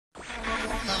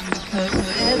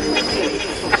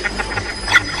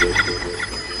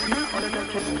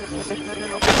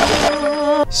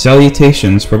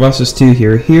Salutations,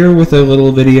 Proboscis2 here with a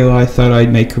little video I thought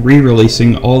I'd make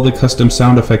re-releasing all the custom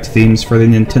sound effect themes for the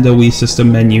Nintendo Wii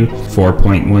System Menu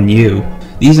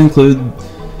 4.1U. These include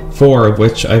 4 of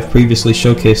which I've previously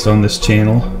showcased on this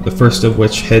channel, the first of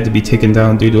which had to be taken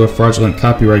down due to a fraudulent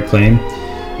copyright claim,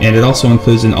 and it also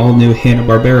includes an all-new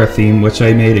Hannah-Barbera theme which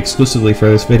I made exclusively for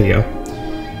this video.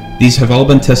 These have all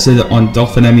been tested on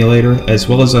Dolphin Emulator as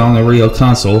well as on a real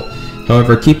console.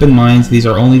 However, keep in mind these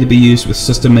are only to be used with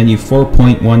System Menu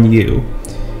 4.1U.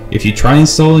 If you try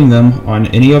installing them on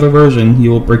any other version,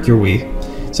 you will break your Wii.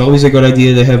 It's always a good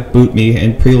idea to have BootMe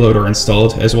and Preloader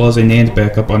installed, as well as a NAND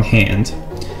backup on hand.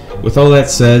 With all that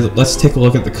said, let's take a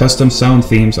look at the custom sound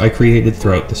themes I created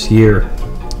throughout this year.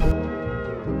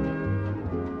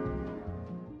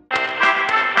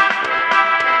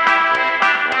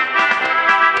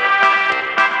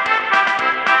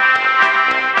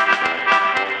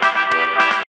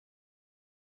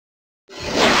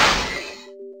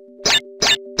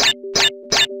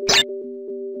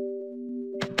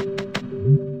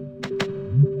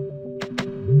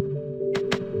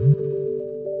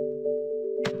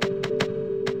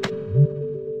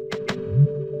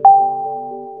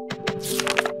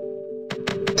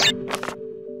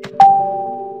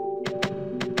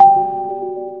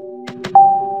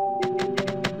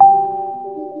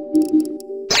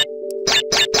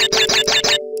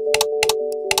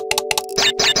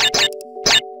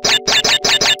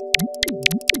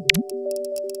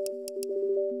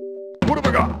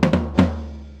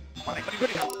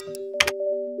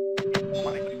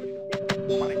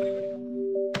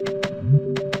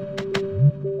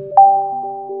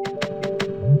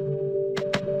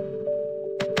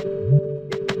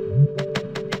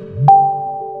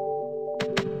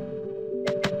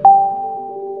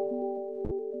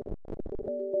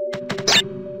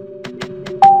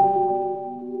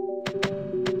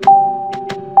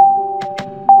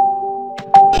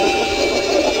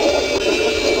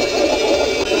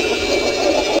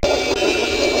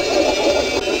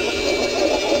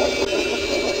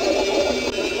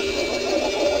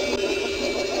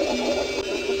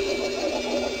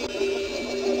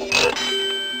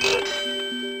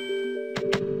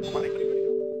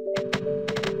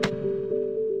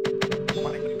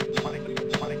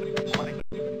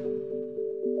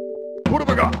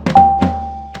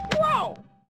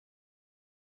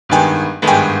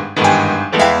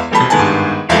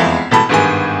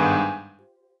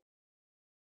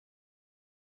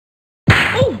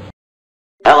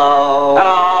 Hello.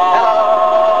 Hello.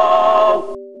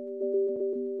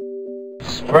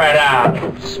 Spread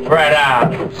out. Spread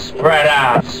out. Spread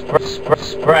out.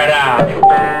 Spread out.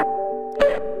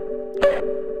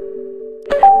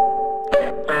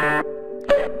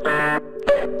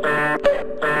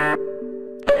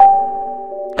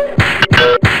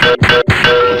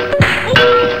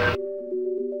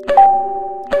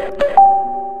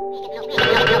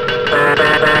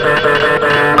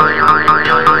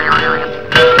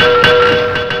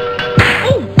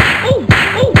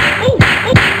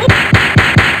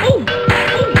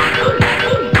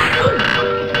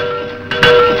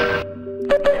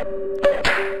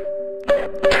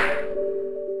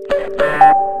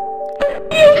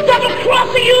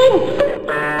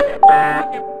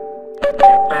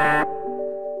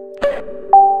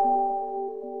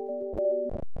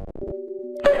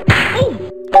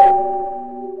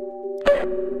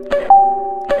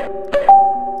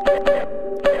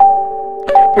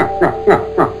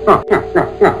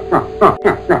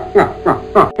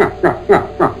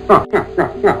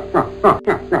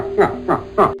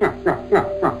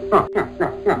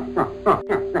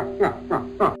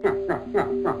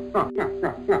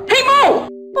 Hey, Mo!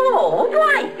 Oh,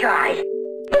 right, guy.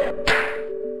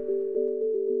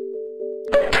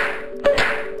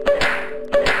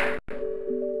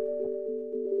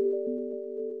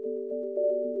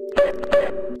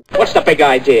 What's the big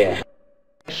idea?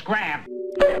 Scram.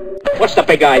 What's the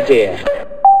big idea?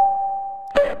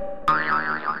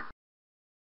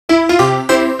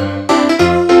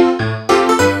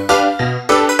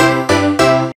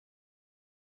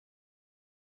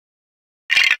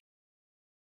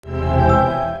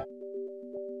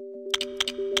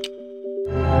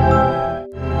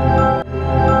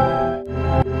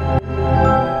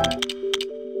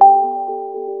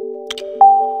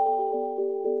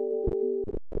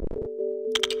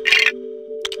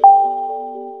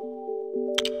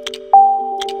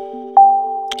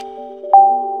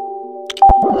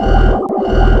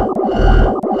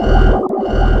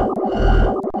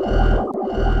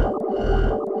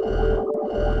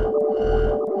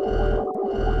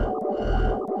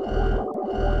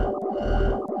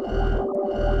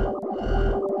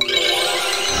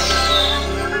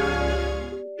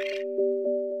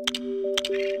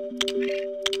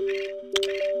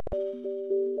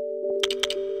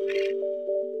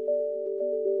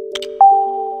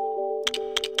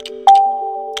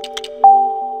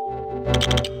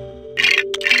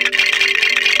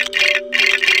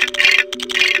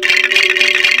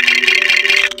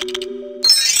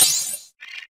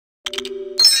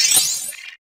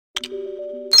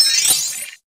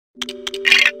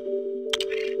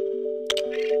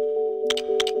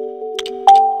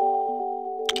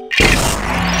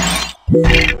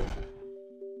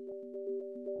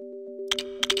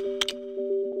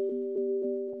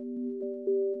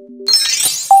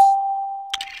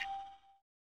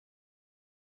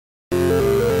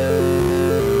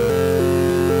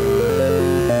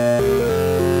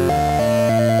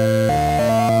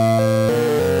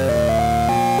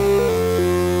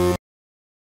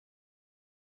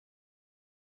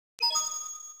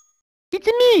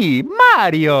 It's me,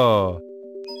 Mario!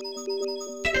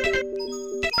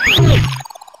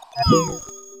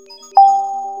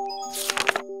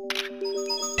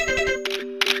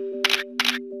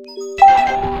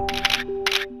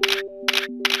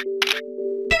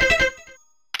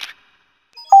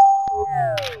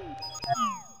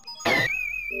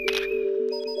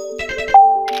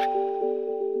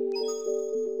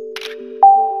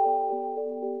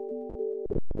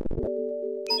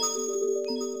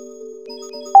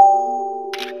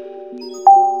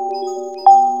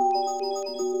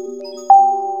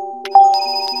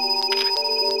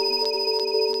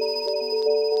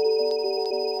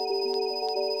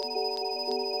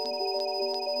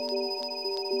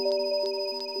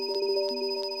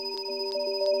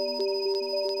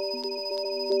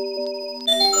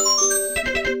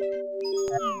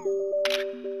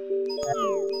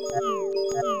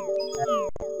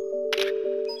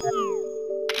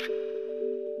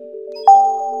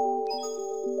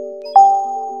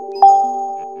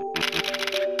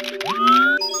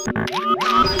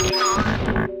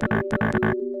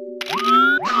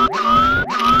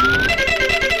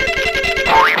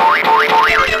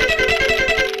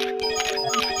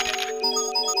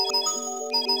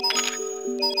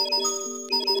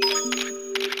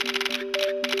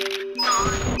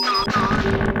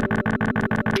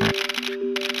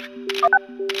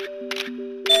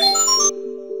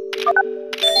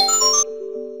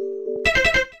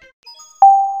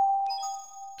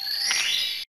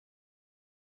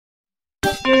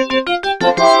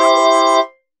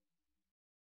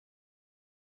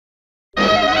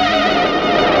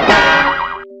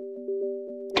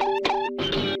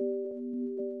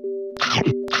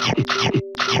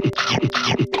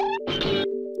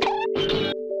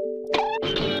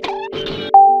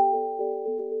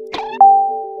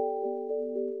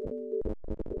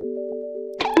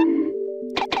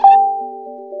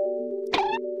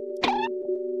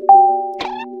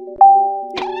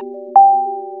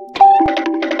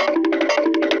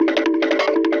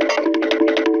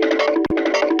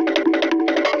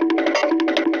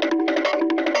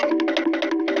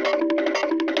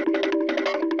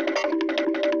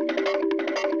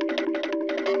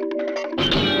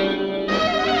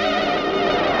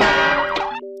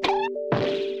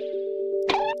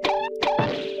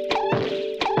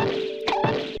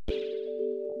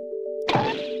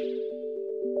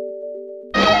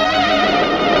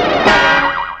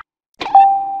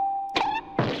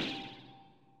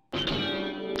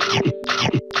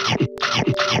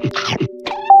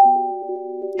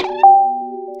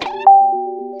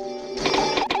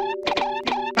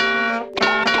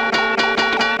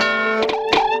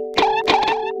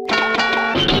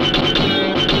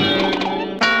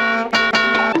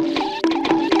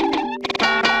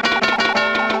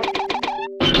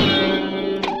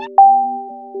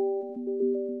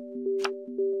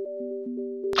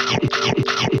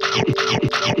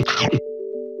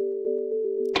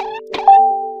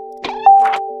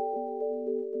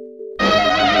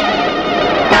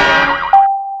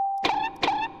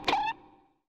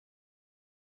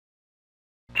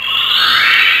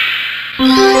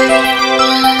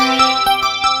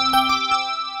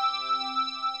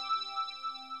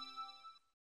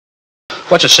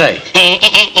 What's it say?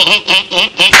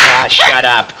 Ah, shut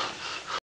up.